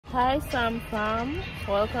Hi Sam Fam,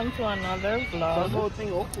 welcome to another vlog.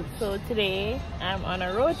 So today I'm on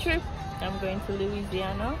a road trip. I'm going to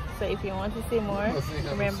Louisiana. So if you want to see more,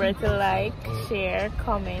 remember to like, share,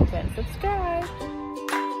 comment and subscribe.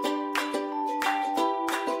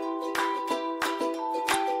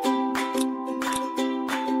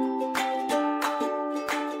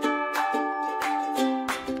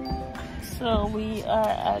 So we are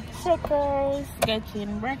at Checkers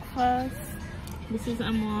getting breakfast. This is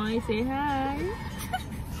Amoy, say hi.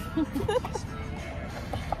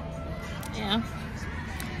 Yeah.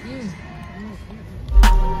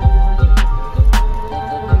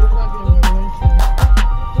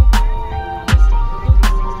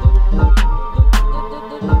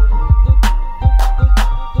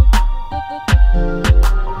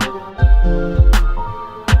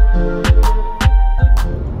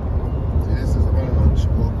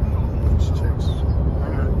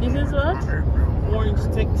 This is what? Orange,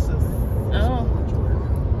 Texas. Oh.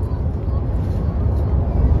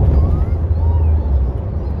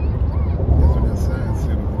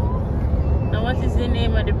 And what is the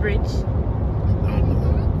name of the bridge?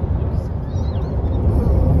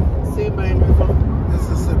 Sabine River. This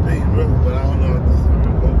is Sabine River, but I don't know if this is the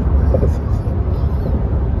river.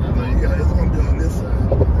 I know you got, it's gonna be on this side.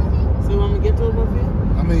 So you want me to get to over here?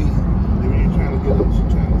 I mean, when you're trying to get up, you're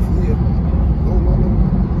trying to flip. No.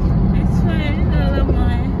 It's fine, I don't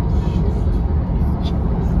mind.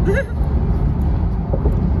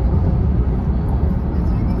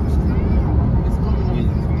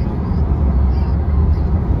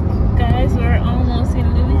 Guys, we're almost in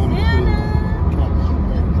Louisiana.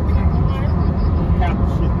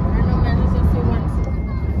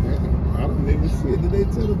 I don't even see it. Did they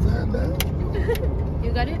tell the time down? You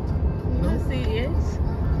got it? You don't see it yet?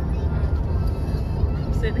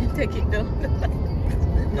 So then take it down.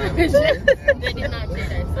 They did not say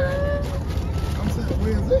that, son. I'm saying,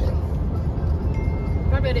 where is it?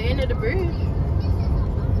 Probably at the end of the bridge.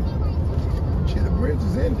 Shit, the bridge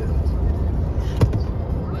is in there.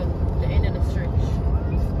 The end of the stretch.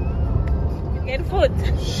 Get foot.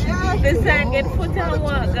 Yeah, This time get foot and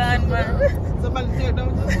walk on, man. Somebody tear down.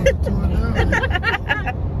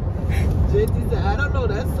 Yeah, JT said, I don't know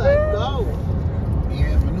that side. Go.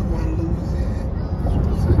 but no one Louisiana. That's what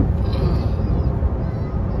I said.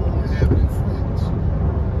 They have it in French.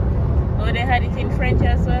 Oh, they had it in French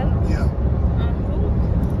as well? Yeah. Cool.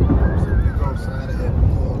 So we go outside and have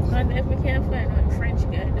more. Wonder if we can find one French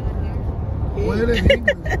guy down here. Well, it's English,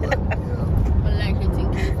 but, yeah. I like to think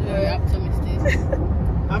he's very optimistic.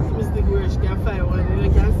 Optimistic where she can find one and they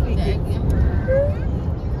can't speak it.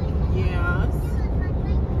 Yes.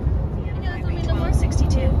 Highway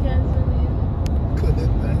 1262. Cut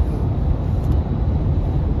that thing up.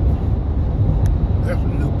 That's a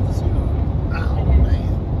new casino. Oh,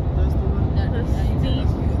 man. That's the one. That's a new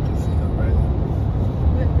casino right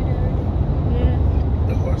there. Yeah.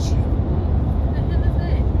 The horseshoe.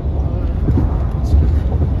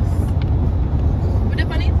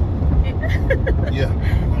 Yeah,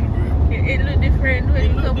 on the bridge. It look different when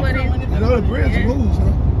you come on it. You know the bridge Yeah. moves,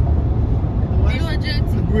 huh? You want Jet?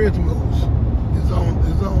 The bridge moves. It's on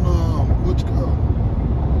what you call it?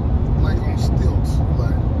 Like on stilts.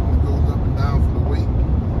 Like it goes up and down for the weight.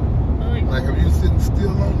 Oh, yeah. Like if you're sitting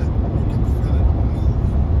still on it, you can feel it move.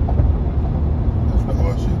 That's the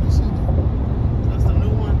horseshoe casino. That's the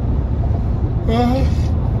new one.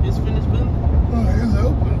 It's finished building. It's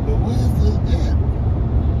open, but where's this at?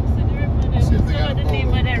 See if they got the a name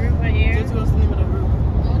boat. of that river here. Just what's the name of the river?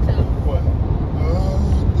 What?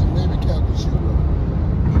 Maybe Captain Shooter.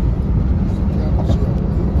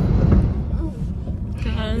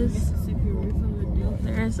 Because Mississippi River.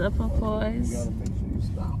 there's a Papa's You gotta make sure you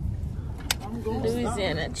stop. I'm going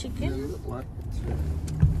Louisiana chicken. What?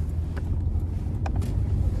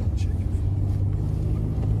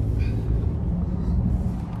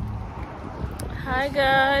 Hi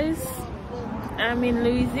guys, I'm in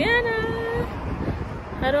Louisiana.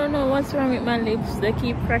 I don't know what's wrong with my lips, they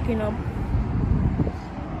keep cracking up.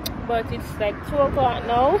 But it's like 2 o'clock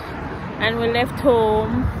now and we left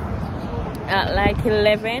home at like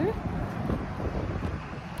 11.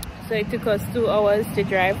 So it took us 2 hours to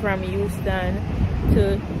drive from Houston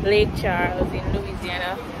to Lake Charles in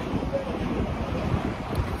Louisiana.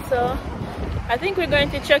 So I think we're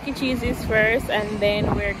going to Chuck E. Cheese's first and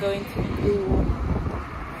then we're going to do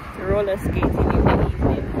roller skating in the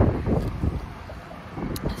evening.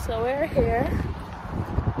 So we're here.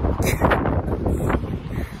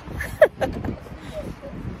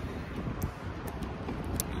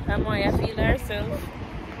 Samoya feel herself.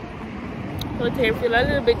 Out here feel a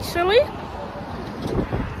little bit chilly.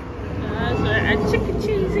 So we're at Chicken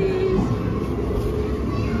Cheeses.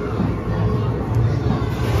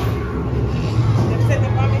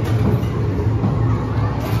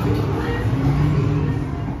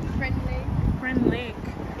 Prien Lake.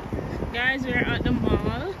 Guys, we're at the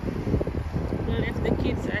mall. We left the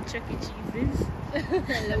kids at Chuck E. Cheese's.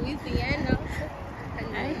 Louisiana.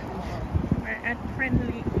 We're at Prien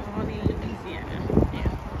Lake Mall in Louisiana.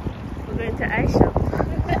 Yeah. We're going to ice shop.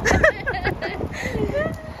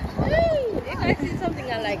 If I see something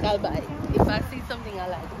I like, I'll buy it. If I see something I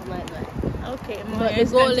like, I might buy it. Okay, But the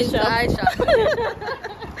goal is to eye shop.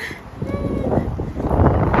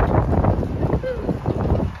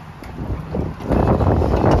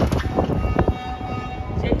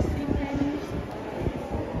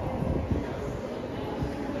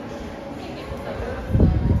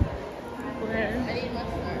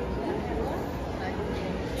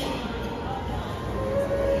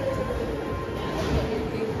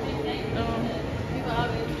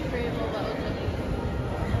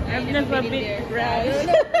 I've never been right.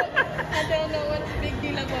 I don't know what's the big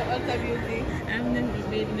deal about Ulta Beauty. I've never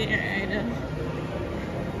been there either.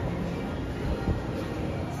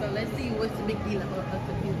 So let's see what's the big deal about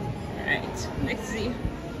Ulta Beauty. Alright, let's see.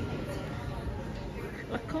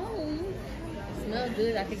 Lacombe. Smell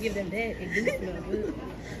good. I could give them that. It do smell good.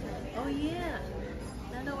 Oh yeah.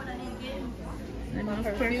 I know what I need to get. Enough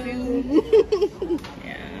perfume.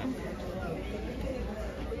 Yeah.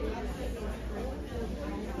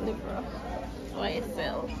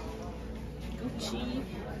 YSL. Gucci.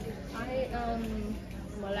 I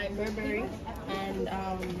well, like Burberry and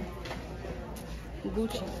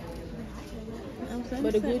Gucci.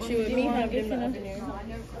 But the Gucci with me have them up in there.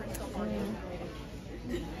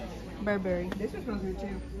 Burberry. This is supposed to be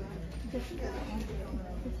too.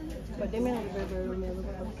 But they may have Burberry with me.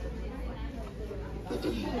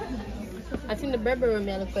 I think the Burberry with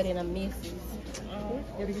me look better than Macy's.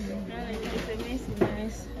 It's a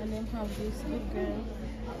nice. And then have this good girl,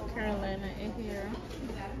 Carolina here.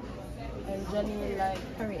 And Johnny like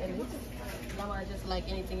Perry Ellis. Now I just like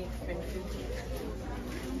anything expensive.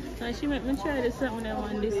 So she made me try this something I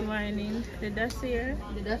want this morning. The dossier.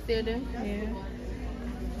 Did I say them? Yeah.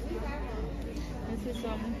 This is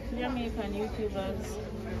some Jamaican YouTubers.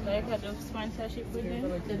 Like I do sponsorship with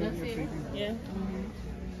them. The dossier? Yeah.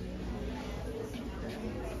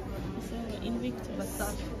 So Invictus.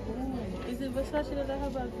 Versace. Ooh. Is it Versace that I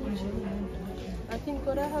have at Gucci? I think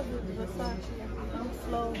what I have is Versace. I'm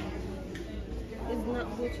slow. It's not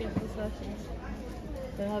Gucci, it's Versace.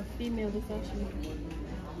 They have female Versace.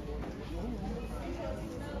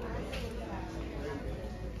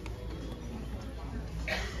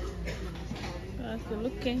 That's the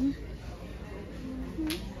looking.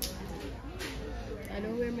 I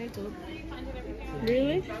don't wear makeup.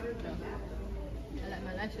 Really? I like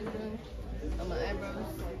my lashes done, and my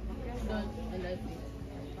eyebrows done, and that's it.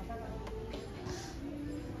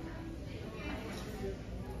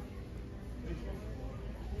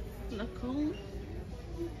 Lacombe.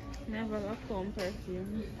 Never Lacombe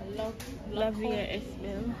perfume. I love La Vie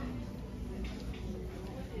Esbel.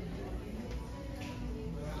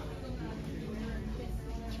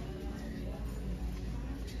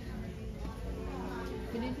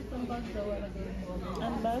 Did you see some bags or what?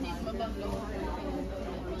 And bags?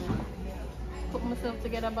 Put myself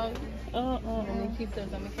together bag. Oh. And then keep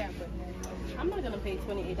those on my camera. I'm not gonna pay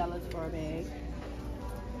 $28 for a bag.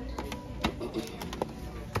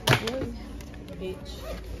 Bitch.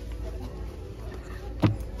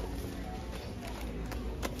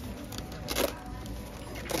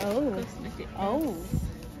 Oh. Cosmetic. Oh.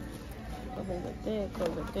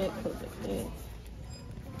 Close it there.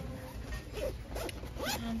 I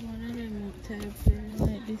have one of them type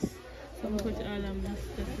like this. So I put all of my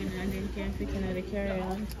stuff in and then can fit in the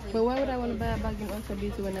carry-on. But why would I want to buy a bag in Ulta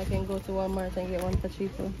Beauty when I can go to Walmart and get one for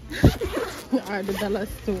cheaper? Or the dollar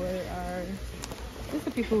store, or these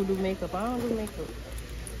are people who do makeup. I don't do makeup.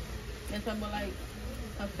 That's about like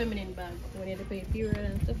a feminine bag when you have to pay period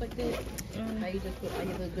and stuff like that. Like you just put all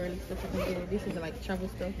the girly stuff you can get. This is like travel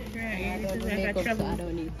stuff. Right, I this don't is do like a makeup, travel. so I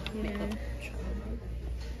don't need Yeah. makeup.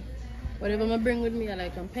 Whatever I'm gonna bring with me, I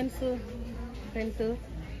like a pencil,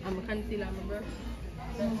 I'm a concealer, I'm a brush.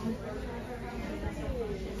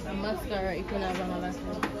 A mascara if you don't have an elastic.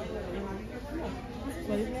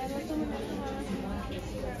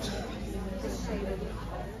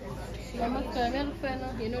 My mascara, I look fine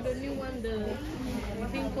now. You know the new one, the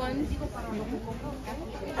pink one?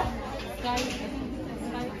 Sky.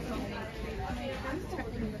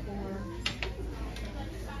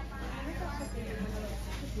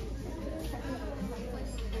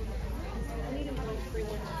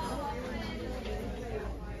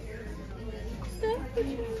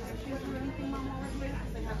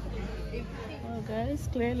 Oh guys,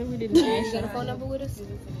 clearly we didn't finish. Got a phone number with us?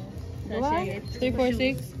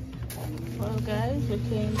 346. Well guys, we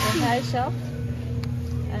came to High Shop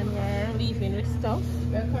and we're leaving with stuff.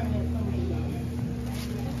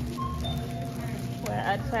 We're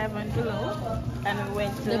at 5 and below and we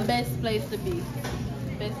went to the best place to be.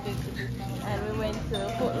 Best place to be. And we went to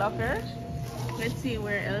Foot Locker. Let's see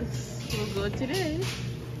where else we'll go today.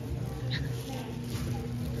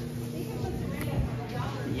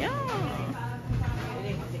 Yeah.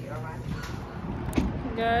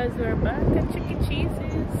 Guys, we're back at Chuck E.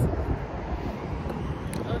 Cheese's.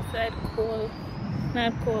 Outside cold.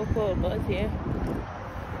 Not cold, but yeah.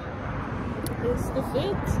 It's the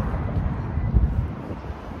fit.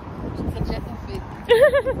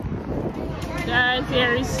 Guys,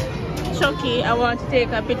 here is Chucky. I want to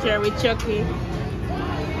take a picture with Chucky.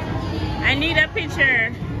 I need a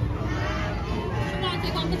picture.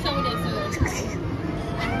 Take a picture with us.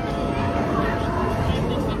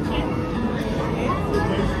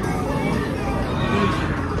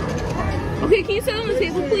 Okay, can you sit on the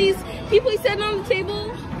table, please? Can you please sit on the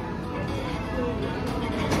table?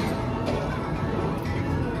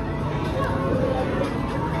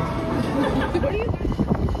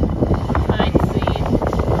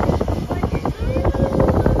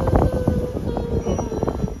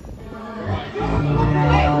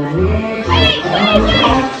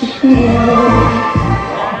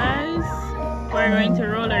 Guys, we're going to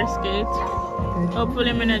roller skate. Hopefully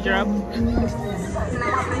I'm gonna drop.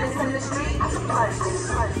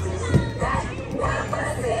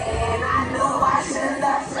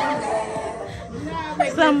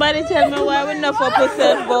 Somebody tell me why we not for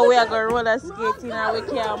percent, but we are going roller skating and we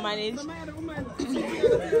can't manage.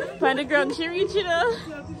 On the ground, she reach it up.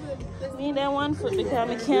 Me that 1 foot because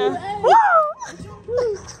we can't. Woo!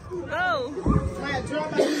 Go!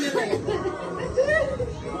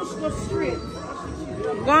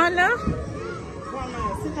 Go on now.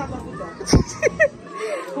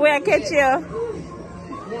 Where I catch you?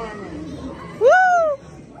 Woo!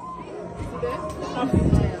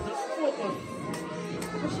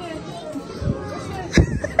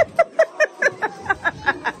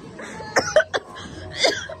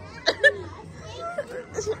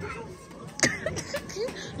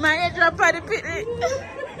 My head drop on the picnic.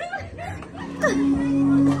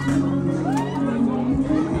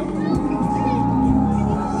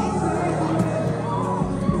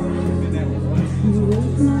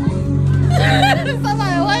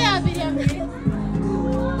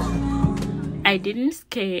 I didn't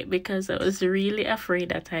skate because I was really afraid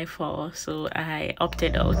that I fall, so I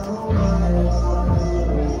opted out.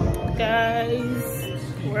 Guys,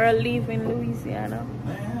 we're leaving Louisiana,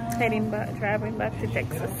 heading back, driving back to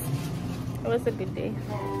Texas. It was a good day.